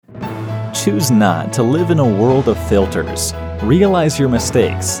Choose not to live in a world of filters. Realize your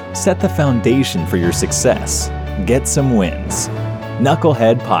mistakes. Set the foundation for your success. Get some wins.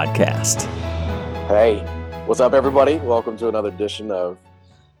 Knucklehead Podcast. Hey, what's up, everybody? Welcome to another edition of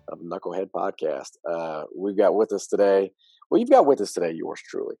Knucklehead Podcast. We've got with us today, you've got with us today, yours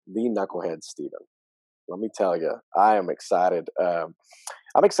truly, the Knucklehead Steven. Let me tell you, I am excited.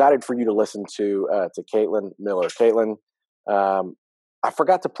 I'm excited for you to listen to Caitlin Miller. Caitlin, I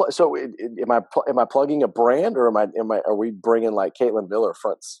forgot to plug. So, am I plugging a brand, or are we bringing like Caitlin Miller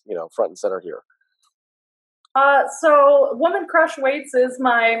front and center here? So Woman Crush Weights is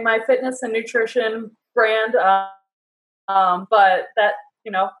my fitness and nutrition brand. But that,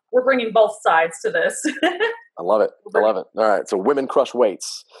 we're bringing both sides to this. I love it. All right. So Women Crush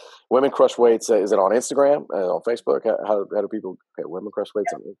Weights. Women Crush Weights. Is it on Instagram? On Facebook? How do people? Okay, Women Crush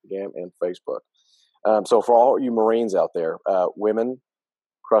Weights on Instagram and Facebook. So for all you Marines out there, Women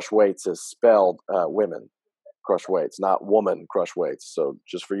Crush Weights is spelled Women Crush Weights, not Woman Crush Weights. So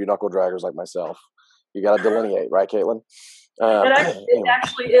just for you knuckle draggers like myself, you got to delineate, right, Caitlin? It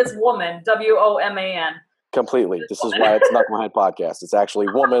actually is woman, WOMAN. Completely. This is why it's Knucklehead Podcast. It's actually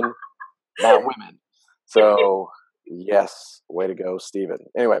woman, not women. So, yes, way to go, Steven.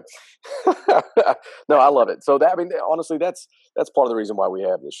 Anyway, no, I love it. So honestly, that's part of the reason why we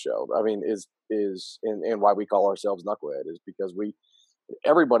have this show. I mean, and why we call ourselves Knucklehead is because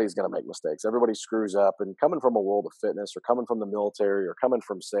everybody's going to make mistakes. Everybody screws up, and coming from a world of fitness, or coming from the military, or coming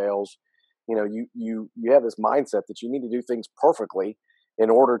from sales, you have this mindset that you need to do things perfectly in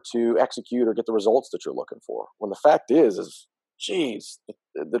order to execute or get the results that you're looking for. When the fact is, geez,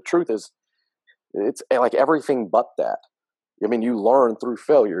 the truth is, it's like everything but that. I mean, you learn through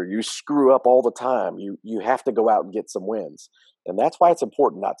failure. You screw up all the time. You have to go out and get some wins. And that's why it's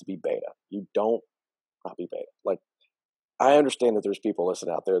important not to be beta. You don't not be beta. Like, I understand that there's people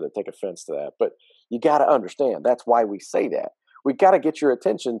listening out there that take offense to that, but you got to understand that's why we say that. We got to get your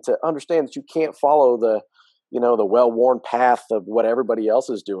attention to understand that you can't follow the well-worn path of what everybody else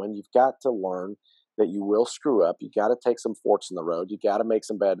is doing. You've got to learn that you will screw up. You got to take some forks in the road. You got to make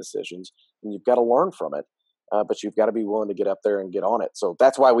some bad decisions, and you've got to learn from it. But you've got to be willing to get up there and get on it. So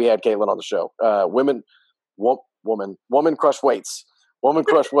that's why we had Caitlin on the show. Woman Crush Weights. Woman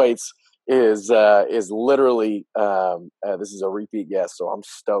Crush Weights is literally this is a repeat guest, so I'm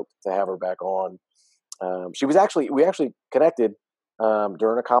stoked to have her back on. We actually connected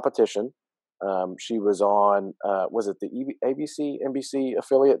during a competition. She was on was it the ABC NBC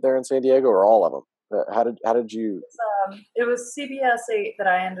affiliate there in San Diego, or all of them? How did you? It was CBS 8 that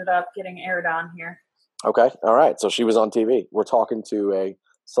I ended up getting aired on here. Okay, all right. So she was on TV. We're talking to a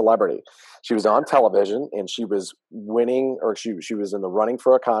celebrity. She was on television, and she was winning, or she was in the running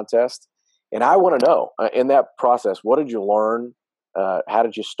for a contest. And I want to know, in that process, what did you learn? How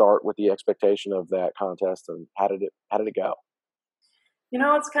did you start with the expectation of that contest, and how did it go?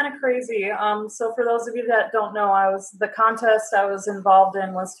 It's kind of crazy. So for those of you that don't know, the contest I was involved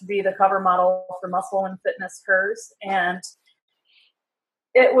in was to be the cover model for Muscle and Fitness Hers, and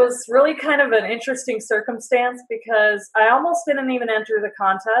it was really kind of an interesting circumstance because I almost didn't even enter the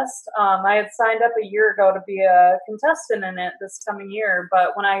contest. I had signed up a year ago to be a contestant in it this coming year,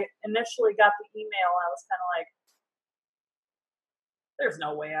 but when I initially got the email, I was kind of like, there's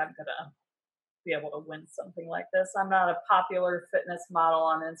no way I'm going to be able to win something like this. I'm not a popular fitness model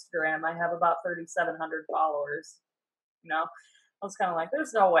on Instagram. I have about 3,700 followers. I was kind of like,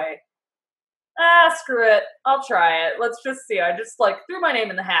 there's no way. Screw it. I'll try it. Let's just see. I just threw my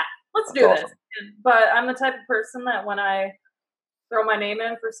name in the hat. Let's do this. But I'm the type of person that when I throw my name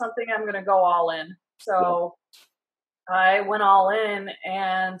in for something, I'm going to go all in. So I went all in,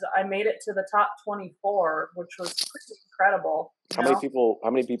 and I made it to the top 24, which was pretty incredible. How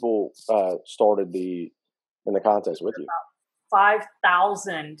many people started in the contest with you?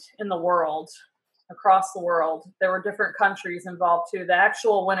 5,000 in the world, across the world. There were different countries involved too. The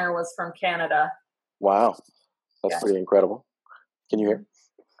actual winner was from Canada. Wow, that's pretty incredible. Can you hear?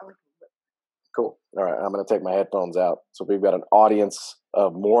 Cool. All right, I'm going to take my headphones out, so we've got an audience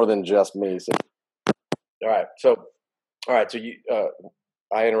of more than just me. So, all right, so you,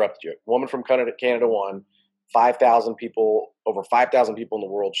 I interrupted you. Woman from Canada won. 5,000 people, over 5,000 people in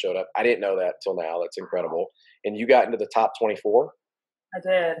the world showed up. I didn't know that till now. That's incredible. And you got into the top 24? I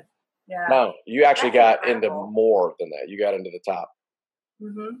did. Yeah. No, you actually got into more than that. You got into the top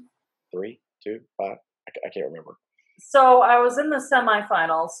 3, 2, 5. I can't remember. So I was in the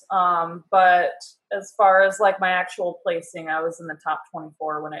semifinals, but as far as my actual placing, I was in the top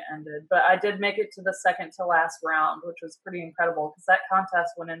 24 when it ended. But I did make it to the second to last round, which was pretty incredible because that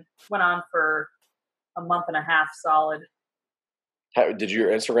contest went on for a month and a half solid. Did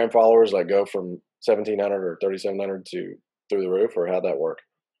your Instagram followers like go from 1,700 or 3,700 to through the roof, or how'd that work?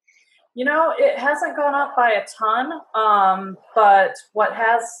 It hasn't gone up by a ton, but what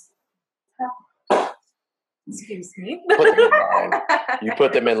has, excuse me. Put them in line. You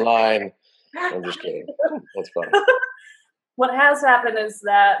put them in line. I'm just kidding. That's funny. What has happened is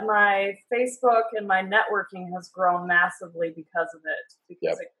that my Facebook and my networking has grown massively because of it,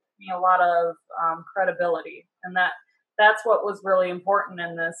 because it gives me a lot of credibility, and that's what was really important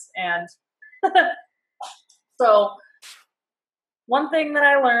in this. And so one thing that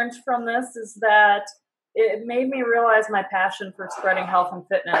I learned from this is that it made me realize my passion for spreading health and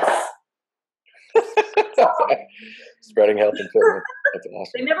fitness. Spreading health and fitness. That's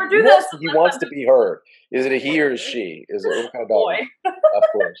awesome. They never do this. He wants to be heard. Is it a he or a she? Is it what kind of dog? Boy.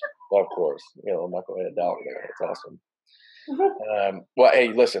 Of course. Knucklehead dog there. That's awesome. Well,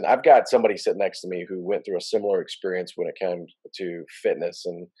 hey, listen, I've got somebody sitting next to me who went through a similar experience when it came to fitness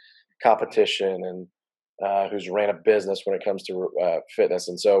and competition, and who's ran a business when it comes to fitness.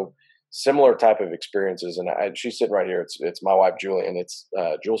 And so similar type of experiences. And she's sitting right here. It's my wife, Julie, and it's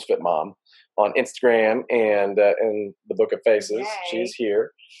Jules Fit Mom on Instagram and in the Book of Faces. Yay. She's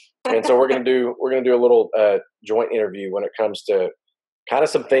here. And so we're gonna do a little joint interview when it comes to kind of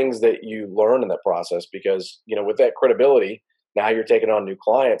some things that you learn in that process, because with that credibility, now you're taking on new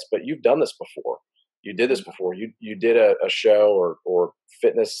clients, but you've done this before. You did this before. You did a show or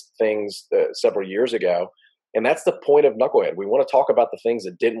fitness things several years ago, and that's the point of Knucklehead. We want to talk about the things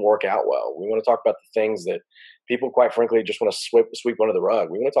that didn't work out well. We want to talk about the things that people, quite frankly, just want to sweep under the rug.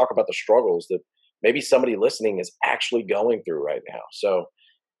 We want to talk about the struggles that maybe somebody listening is actually going through right now. So,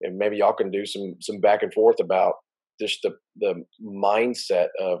 and maybe y'all can do some back and forth about just the mindset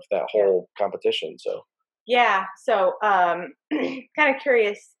of that whole competition. So yeah. So kind of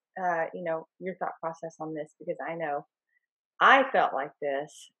curious, your thought process on this, because I know I felt like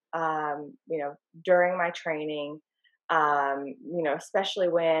this, during my training, especially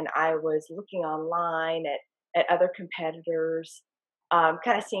when I was looking online at other competitors,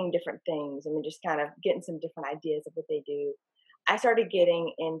 kind of seeing different things. I mean, just kind of getting some different ideas of what they do. I started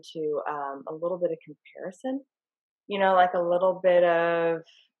getting into a little bit of comparison, like a little bit of,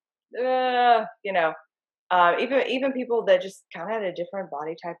 even people that just kind of had a different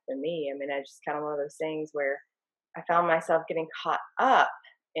body type than me. I mean, I just kind of one of those things where I found myself getting caught up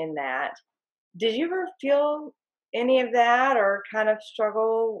in that. Did you ever feel any of that or kind of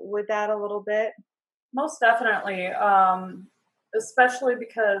struggle with that a little bit? Most definitely, especially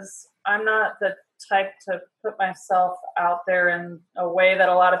because I'm not the type to put myself out there in a way that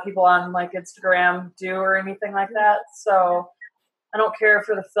a lot of people on like Instagram do or anything like that. So I don't care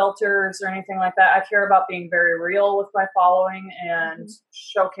for the filters or anything like that. I care about being very real with my following and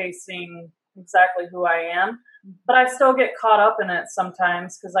showcasing exactly who I am. But I still get caught up in it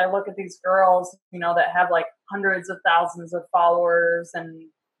sometimes because I look at these girls, that have like hundreds of thousands of followers, and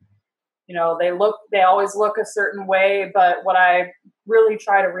they always look a certain way. But what I really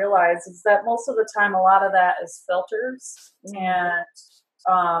try to realize is that most of the time, a lot of that is filters and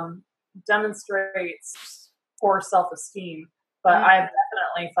demonstrates poor self-esteem. But I've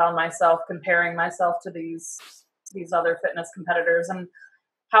definitely found myself comparing myself to these other fitness competitors, and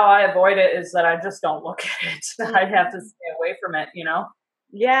how I avoid it is that I just don't look at it. I have to stay away from it,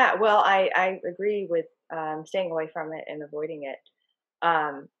 Yeah, well, I agree with staying away from it and avoiding it.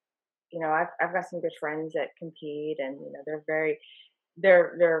 I've got some good friends that compete, and they're very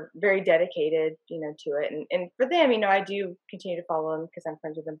dedicated, to it. And for them, I do continue to follow them because I'm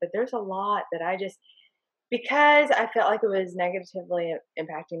friends with them. But there's a lot that I just, because I felt like it was negatively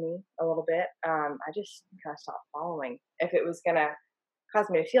impacting me a little bit, I just kind of stopped following if it was gonna cause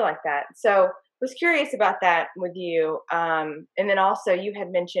me to feel like that. So was curious about that with you. And then also you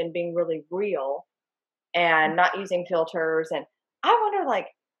had mentioned being really real and not using filters. And I wonder, like,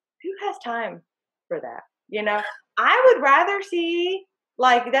 who has time for that? I would rather see,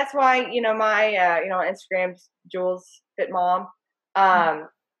 like, that's why, my, Instagram's Jules Fit Mom.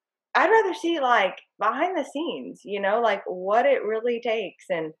 I'd rather see like behind the scenes, like what it really takes.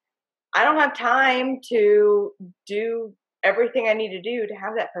 And I don't have time to do everything I need to do to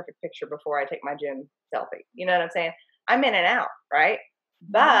have that perfect picture before I take my gym selfie. You know what I'm saying? I'm in and out, right?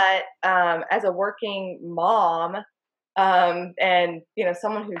 But as a working mom, and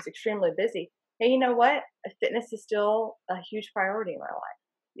someone who's extremely busy, hey, you know what? Fitness is still a huge priority in my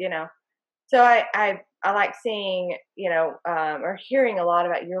life. So I like seeing, or hearing a lot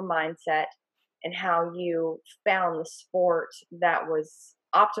about your mindset and how you found the sport that was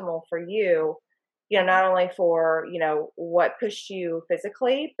optimal for you. Not only for, what pushed you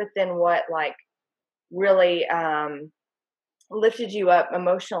physically, but then what like really, lifted you up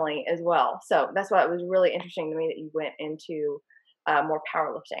emotionally as well. So that's why it was really interesting to me that you went into more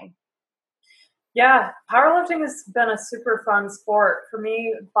powerlifting. Yeah, powerlifting has been a super fun sport. For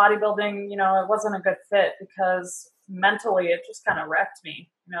me, bodybuilding, it wasn't a good fit because mentally it just kind of wrecked me.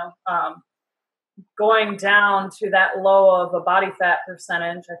 Going down to that low of a body fat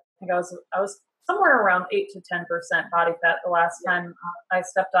percentage, I think I was somewhere around 8 to 10% body fat the last time I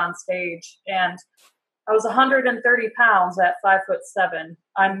stepped on stage, and I was 130 pounds at 5'7".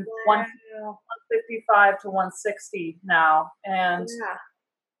 I'm 155 to 160 now, and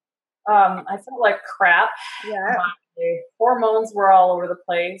I felt like crap. Yeah. My hormones were all over the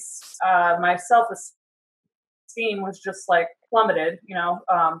place. My self-esteem was just like plummeted,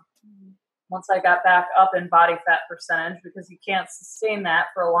 once I got back up in body fat percentage, because you can't sustain that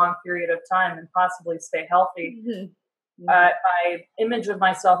for a long period of time and possibly stay healthy. My image of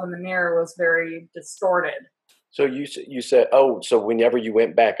myself in the mirror was very distorted. So you said, so whenever you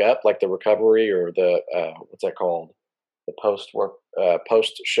went back up, like the recovery or the what's that called, the post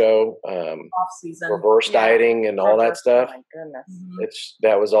show off-season reverse dieting and all that stuff. Oh my goodness.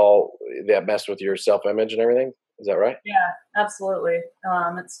 That was all that messed with your self-image and everything. Is that right? Yeah, absolutely.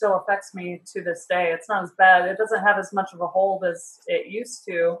 It still affects me to this day. It's not as bad. It doesn't have as much of a hold as it used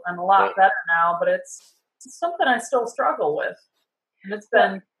to. I'm a lot better now, but it's something I still struggle with. And it's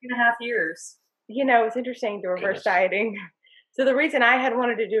been 2.5 years. It's interesting, the reverse dieting. So the reason I had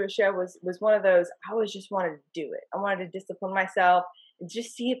wanted to do a show was one of those, I always just wanted to do it. I wanted to discipline myself and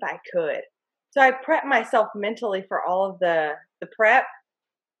just see if I could. So I prepped myself mentally for all of the prep,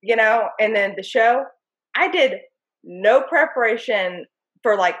 and then the show. I did no preparation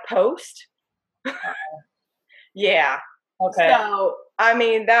for like post. Yeah. Okay. So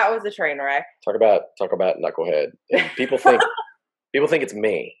that was a train wreck. Talk about knucklehead. And people think it's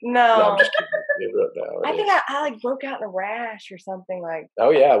me. No, I'm just kidding. No, I think I like broke out in a rash or something like. Oh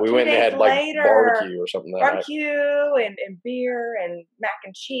yeah, we went and had like later, barbecue or something. Barbecue and beer and mac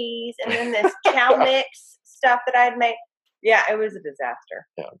and cheese, and then this chow mix stuff that I had made. Yeah, it was a disaster.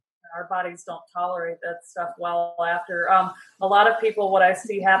 Yeah. Our bodies don't tolerate that stuff well after. A lot of people, what I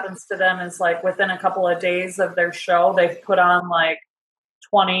see happens to them is like within a couple of days of their show, they've put on like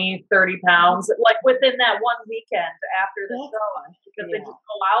 20, 30 pounds, like within that one weekend after the show, because they just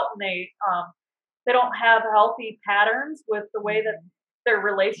go out and they don't have healthy patterns with the way that their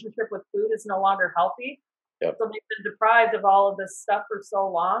relationship with food is no longer healthy. Yep. So they've been deprived of all of this stuff for so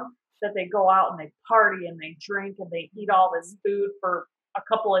long that they go out and they party and they drink and they eat all this food for a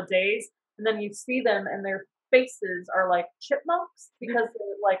couple of days, and then you see them and their faces are like chipmunks because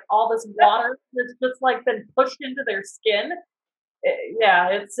like all this water that's just like been pushed into their skin. It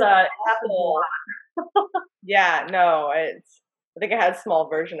happens a lot. Yeah, no, I think I had a small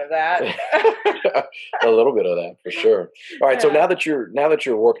version of that. A little bit of that for sure. All right, so now that you're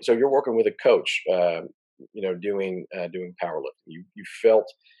working, so you're working with a coach, doing powerlifting. You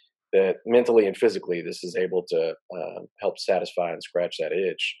felt that mentally and physically this is able to help satisfy and scratch that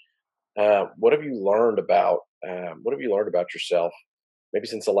itch. What have you learned about yourself, maybe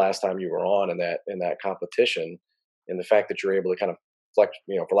since the last time you were on in that competition, and the fact that you're able to kind of flex,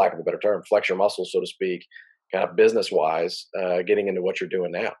 for lack of a better term, flex your muscles, so to speak, kind of business wise, getting into what you're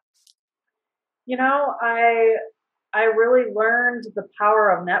doing now? I really learned the power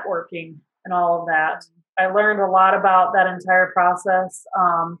of networking and all of that. I learned a lot about that entire process.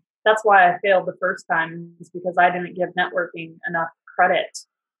 That's why I failed the first time, is because I didn't give networking enough credit.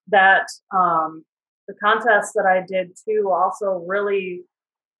 That the contest that I did too also really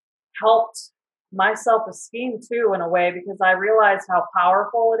helped my self-esteem too, in a way, because I realized how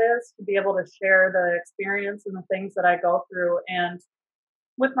powerful it is to be able to share the experience and the things that I go through. And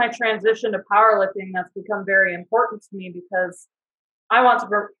with my transition to powerlifting, that's become very important to me, because I want to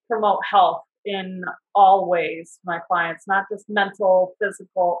promote health in all ways to my clients, not just mental,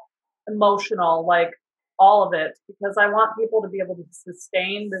 physical, emotional, like all of it, because I want people to be able to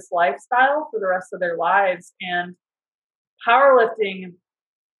sustain this lifestyle for the rest of their lives. And powerlifting,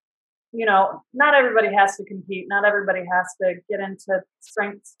 not everybody has to compete, not everybody has to get into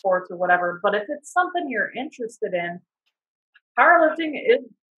strength sports or whatever, but if it's something you're interested in, powerlifting is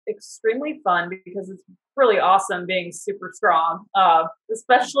extremely fun, because it's really awesome being super strong,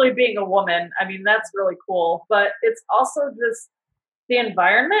 especially being a woman. I mean, that's really cool, but it's also just, the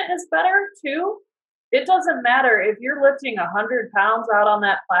environment is better too. It doesn't matter if you're lifting 100 pounds out on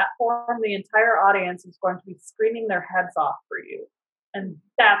that platform, the entire audience is going to be screaming their heads off for you. And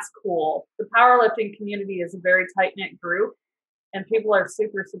that's cool. The powerlifting community is a very tight-knit group, and people are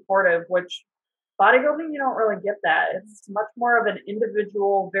super supportive, which bodybuilding, you don't really get that. It's much more of an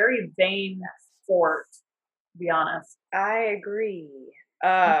individual, very vain sport. to be honest. I agree.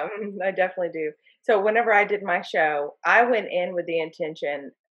 I definitely do. So whenever I did my show, I went in with the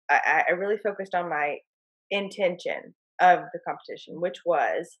intention. I really focused on my intention of the competition, which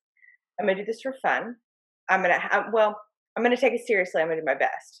was I'm gonna do this for fun. I'm gonna take it seriously. I'm gonna do my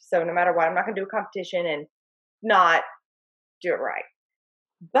best. So no matter what, I'm not gonna do a competition and not do it right.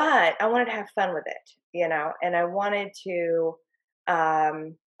 But I wanted to have fun with it, and I wanted to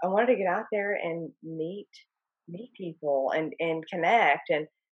get out there and meet people and connect and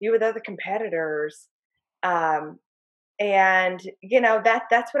be with other competitors. Um, and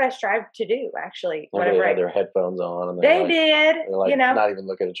that's what I strive to do actually. Somebody Whenever had their headphones on and they did, they're like not even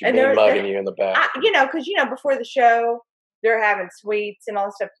looking at you, and mean mugging you in the back. because before the show they're having sweets and all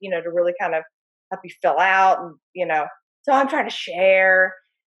this stuff, to really kind of help you fill out, and so I'm trying to share.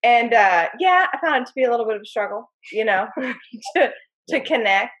 And yeah, I found it to be a little bit of a struggle, to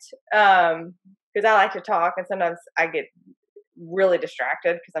connect, because I like to talk, and sometimes I get really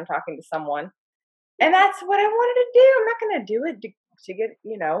distracted because I'm talking to someone, and that's what I wanted to do. I'm not going to do it to get,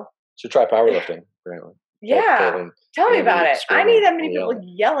 So try powerlifting, apparently. Yeah, tell me about it. I need that many people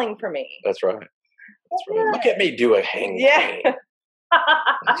yelling for me. That's right. That's right. Look at me do a hang clean.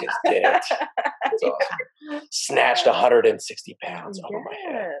 I just did it. That's awesome. Snatched 160 pounds over my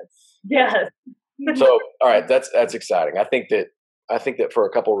head. Yes. So, all right, that's exciting. I think that for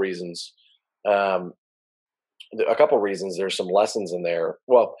a couple reasons, there's some lessons in there.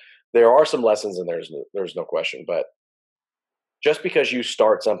 Well, there are some lessons, and there's no question. But just because you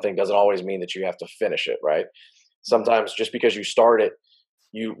start something doesn't always mean that you have to finish it, right? Sometimes just because you start it,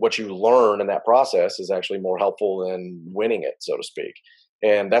 what you learn in that process is actually more helpful than winning it, so to speak.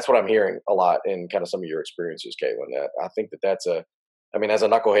 And that's what I'm hearing a lot in kind of some of your experiences, Caitlin. I think that's as a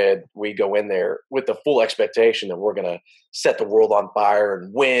knucklehead, we go in there with the full expectation that we're going to set the world on fire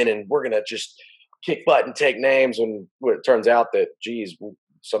and win, and we're going to just kick butt and take names. And it turns out that, geez,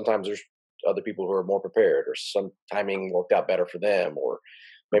 sometimes there's other people who are more prepared, or some timing worked out better for them, or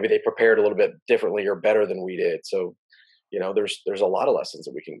maybe they prepared a little bit differently or better than we did. So, there's a lot of lessons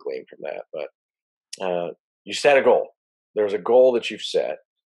that we can glean from that. But you set a goal. There's a goal that you've set,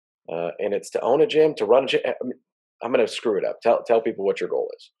 and it's to own a gym, to run a gym. I'm going to screw it up. Tell people what your goal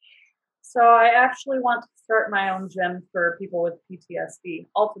is. So I actually want to start my own gym for people with PTSD,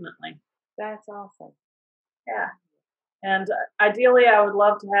 ultimately. That's awesome. Yeah. And ideally, I would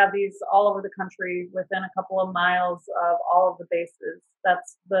love to have these all over the country within a couple of miles of all of the bases.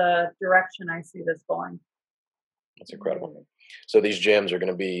 That's the direction I see this going. That's incredible. So these gyms are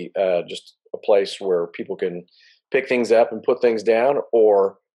going to be just a place where people can pick things up and put things down,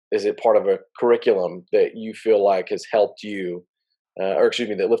 or is it part of a curriculum that you feel like has helped you,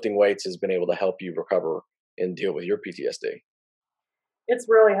 that lifting weights has been able to help you recover and deal with your PTSD? It's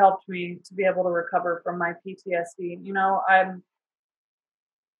really helped me to be able to recover from my PTSD.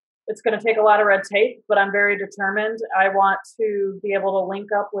 It's going to take a lot of red tape, but I'm very determined. I want to be able to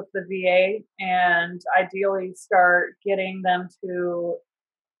link up with the VA and ideally start getting them to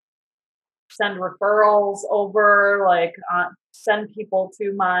send referrals over, send people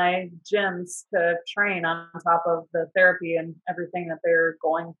to my gyms to train on top of the therapy and everything that they're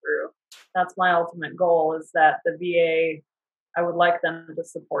going through. That's my ultimate goal, is that the VA, I would like them to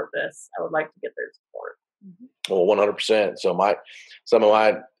support this. I would like to get their support. Well, 100%. So some of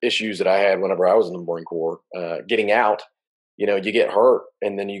my issues that I had whenever I was in the Marine Corps, getting out, you get hurt,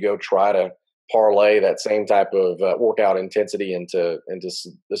 and then you go try to parlay that same type of workout intensity into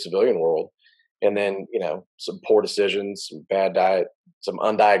the civilian world. And then, some poor decisions, some bad diet, some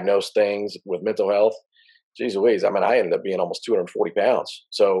undiagnosed things with mental health. Geez Louise. I ended up being almost 240 pounds.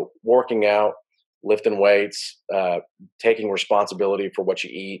 So working out, lifting weights, taking responsibility for what you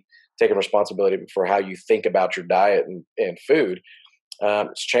eat, taking responsibility for how you think about your diet and food.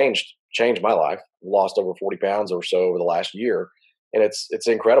 It's changed my life. Lost over 40 pounds or so over the last year. And it's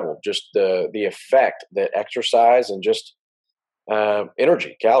incredible. Just the effect that exercise and just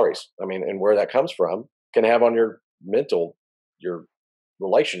energy, calories, and where that comes from can have on your mental, your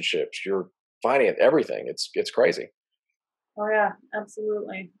relationships, your finance, everything. It's crazy. Oh yeah,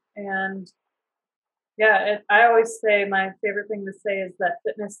 absolutely. And yeah, I always say my favorite thing to say is that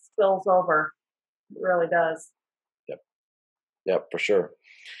fitness spills over. It really does. Yep, for sure.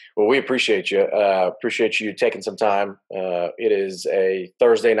 Well, we appreciate you. Appreciate you taking some time. It is a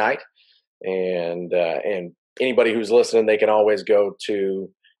Thursday night, and anybody who's listening, they can always go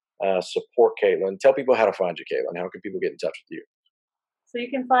to support Caitlin. Tell people how to find you, Caitlin. How can people get in touch with you? So you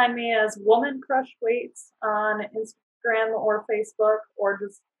can find me as Woman Crush Weights on Instagram or Facebook, or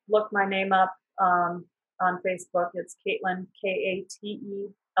just look my name up on Facebook. It's Caitlin,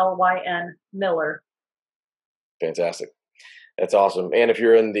 Kateelyn Miller. Fantastic. That's awesome. And if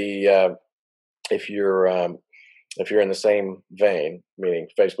you're in the if you're in the same vein, meaning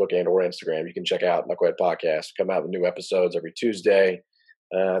Facebook and or Instagram, you can check out Knucklehead Podcast. Come out with new episodes every Tuesday.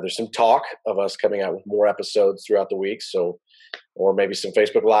 There's some talk of us coming out with more episodes throughout the week. So, or maybe some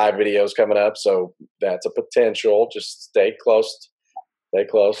Facebook Live videos coming up. So that's a potential. Just stay close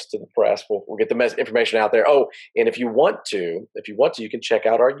to the press. We'll get the information out there. Oh, and if you want to, you can check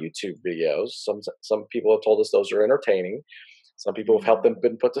out our YouTube videos. Some people have told us those are entertaining. Some people have helped them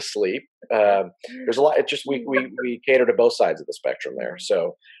been put to sleep. There's a lot. It just we cater to both sides of the spectrum there.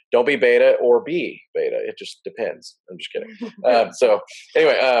 So don't be beta or be beta. It just depends. I'm just kidding. So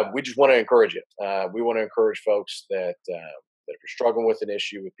anyway, we just want to encourage you. We want to encourage folks that if you're struggling with an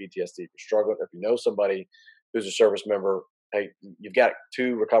issue with PTSD, if you're struggling, if you know somebody who's a service member, hey, you've got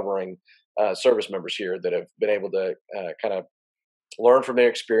 2 recovering service members here that have been able to kind of learn from their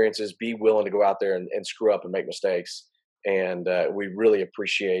experiences, be willing to go out there and screw up and make mistakes. And we really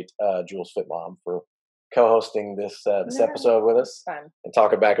appreciate Jules Fitmom for co-hosting this episode with us and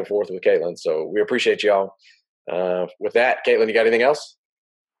talking back and forth with Caitlin. So we appreciate y'all. With that, Caitlin, you got anything else?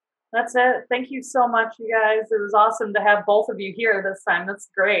 That's it. Thank you so much, you guys. It was awesome to have both of you here this time. That's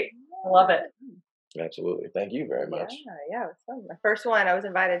great. I love it. Absolutely. Thank you very much. Yeah, it was fun. My first one I was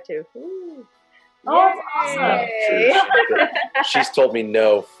invited to. Ooh. Oh, that's awesome. She's told me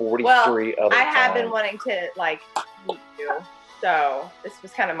no 43 other times. I have been wanting to meet you, so this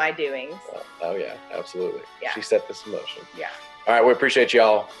was kind of my doings. Oh yeah, absolutely. Yeah. She set this in motion. Yeah. All right, we appreciate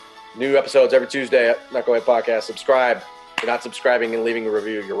y'all. New episodes every Tuesday at Knucklehead Podcast. Subscribe. If you're not subscribing and leaving a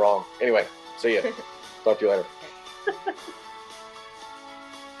review, you're wrong. Anyway, see ya. Talk to you later.